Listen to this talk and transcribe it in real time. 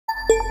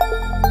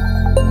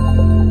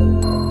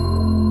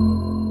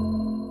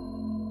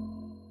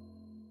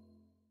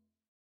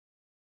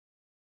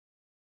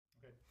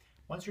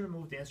Once you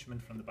remove the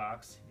instrument from the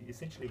box, you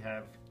essentially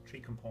have three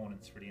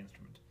components for the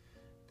instrument.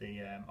 The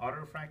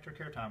autorefractor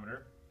keratometer,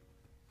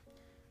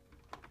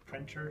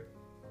 printer,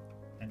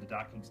 and the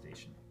docking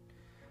station.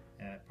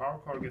 Power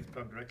cord gets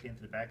plugged directly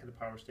into the back of the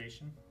power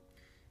station.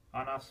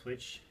 On-off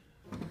switch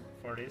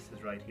for this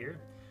is right here.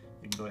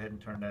 You can go ahead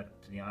and turn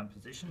that to the on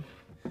position.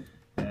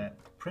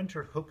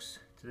 Printer hooks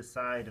to the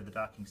side of the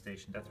docking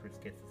station. That's where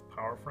it gets its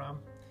power from.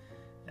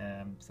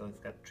 So it's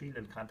got three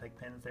little contact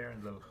pins there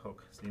and a little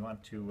hook. So you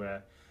want to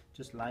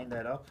just line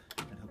that up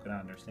and hook it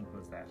on there, simple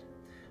as that.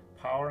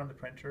 Power on the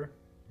printer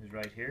is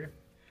right here.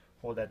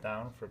 Hold that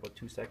down for about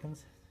 2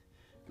 seconds.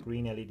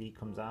 Green LED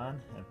comes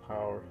on and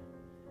power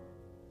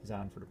is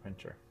on for the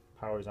printer.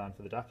 Power is on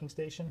for the docking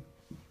station.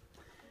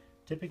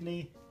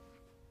 Typically,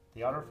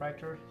 the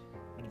autorefractor,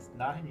 when it's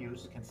not in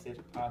use, can sit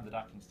on the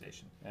docking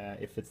station.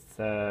 If it's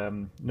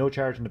no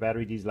charge in the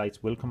battery, these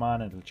lights will come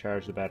on and it'll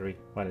charge the battery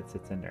while it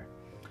sits in there.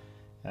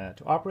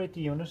 To operate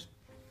the unit,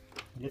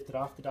 lift it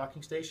off the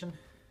docking station,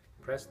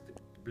 press the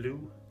blue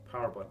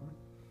power button.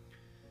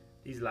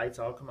 These lights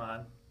all come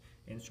on,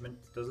 instrument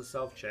does a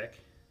self-check,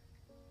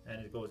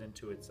 and it goes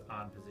into its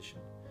on position.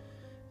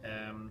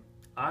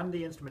 On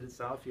the instrument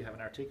itself, you have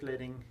an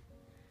articulating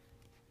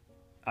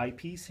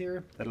eyepiece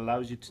here that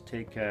allows you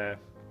to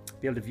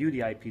be able to view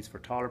the eyepiece for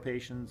taller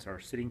patients or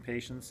sitting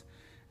patients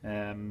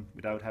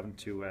without having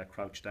to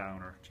crouch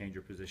down or change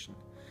your position.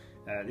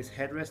 This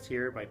headrest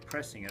here, by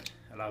pressing it,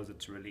 allows it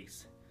to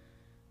release.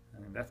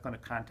 And that's going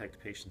to contact the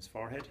patient's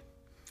forehead.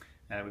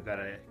 We've got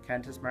a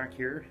canthus mark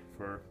here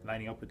for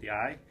lining up with the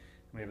eye,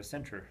 and we have a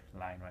center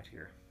line right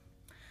here.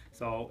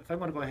 So if I'm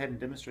going to go ahead and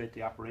demonstrate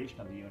the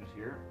operation of the unit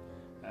here,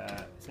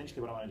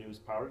 essentially what I want to do is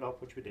power it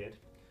up, which we did.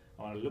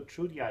 I want to look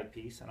through the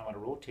eyepiece and I want to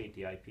rotate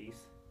the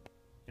eyepiece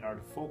in order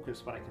to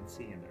focus what I can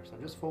see in there. So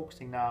I'm just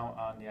focusing now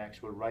on the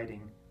actual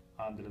writing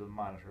on the little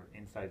monitor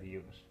inside the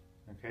unit.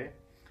 Okay.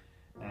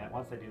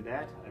 Once I do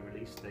that, I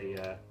release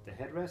the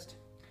headrest.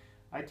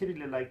 I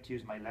typically like to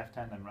use my left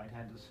hand, I'm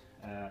right-handed,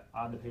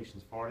 on the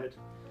patient's forehead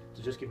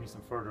to just give me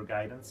some further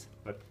guidance.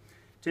 But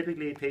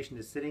typically a patient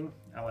is sitting,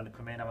 I want to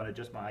come in, I want to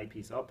adjust my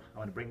eyepiece up, I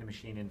want to bring the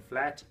machine in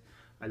flat,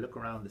 I look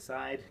around the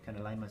side, kind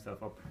of line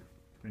myself up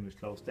pretty much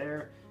close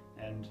there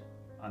and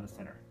on the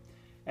center.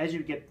 As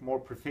you get more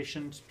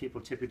proficient, people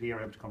typically are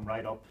able to come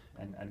right up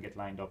and get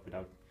lined up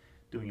without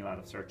doing a lot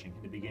of searching.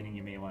 In the beginning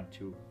you may want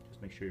to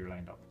just make sure you're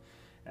lined up.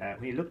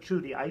 When you look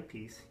through the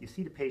eyepiece, you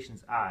see the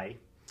patient's eye,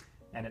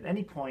 and at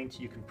any point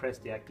you can press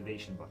the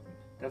activation button.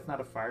 That's not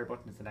a fire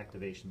button, it's an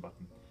activation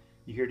button.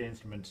 You hear the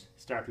instrument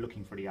start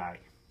looking for the eye.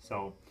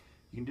 So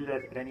you can do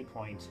that at any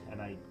point,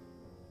 and I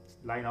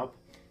line up,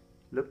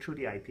 look through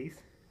the eyepiece.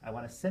 I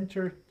want to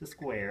center the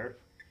square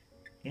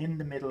in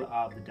the middle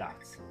of the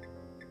dots.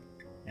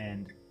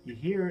 And you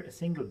hear a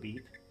single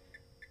beep.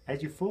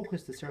 As you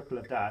focus the circle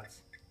of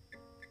dots,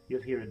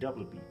 you'll hear a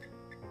double beep.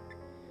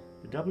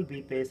 The double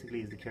beep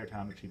basically is the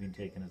keratometry being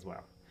taken as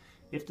well.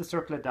 If the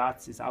circle of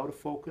dots is out of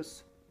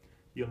focus,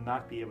 you'll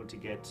not be able to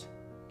get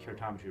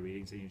keratometry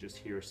readings, and you just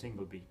hear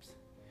single beeps.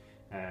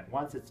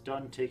 Once it's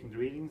done taking the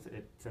readings,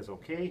 it says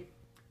okay.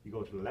 You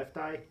go to the left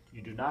eye.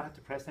 You do not have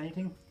to press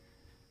anything.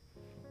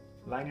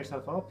 Line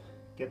yourself up,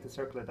 get the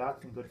circle of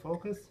dots in good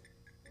focus,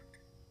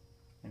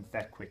 and it's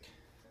that quick.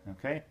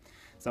 Okay,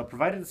 so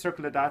provided the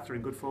circle of dots are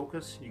in good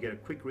focus, you get a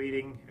quick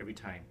reading every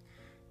time.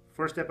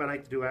 First step I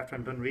like to do after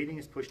I'm done reading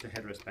is push the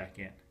headrest back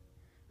in.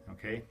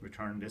 Okay,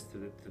 return this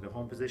to the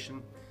home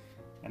position,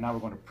 and now we're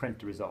going to print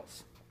the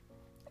results.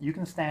 You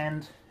can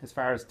stand as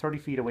far as 30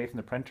 feet away from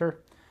the printer,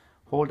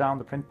 hold down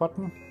the print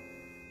button,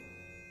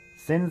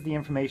 sends the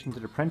information to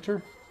the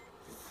printer,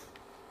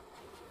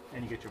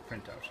 and you get your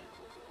printout.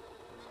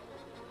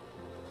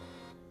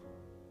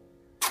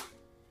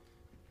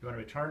 You want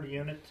to return the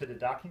unit to the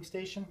docking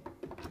station,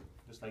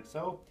 just like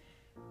so.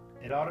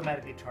 It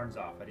automatically turns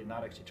off. I did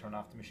not actually turn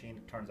off the machine,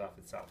 it turns off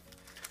itself.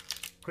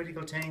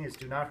 Critical thing is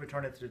do not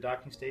return it to the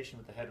docking station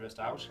with the headrest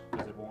out,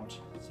 because it won't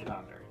sit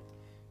on there.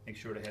 Make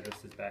sure the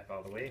headrest is back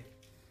all the way.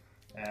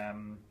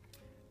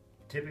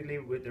 Typically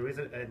there is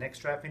a neck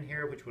strap in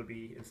here which will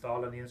be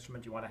installed on the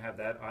instrument. You want to have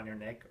that on your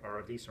neck, or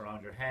at least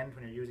around your hand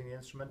when you're using the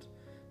instrument,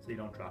 so you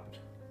don't drop it.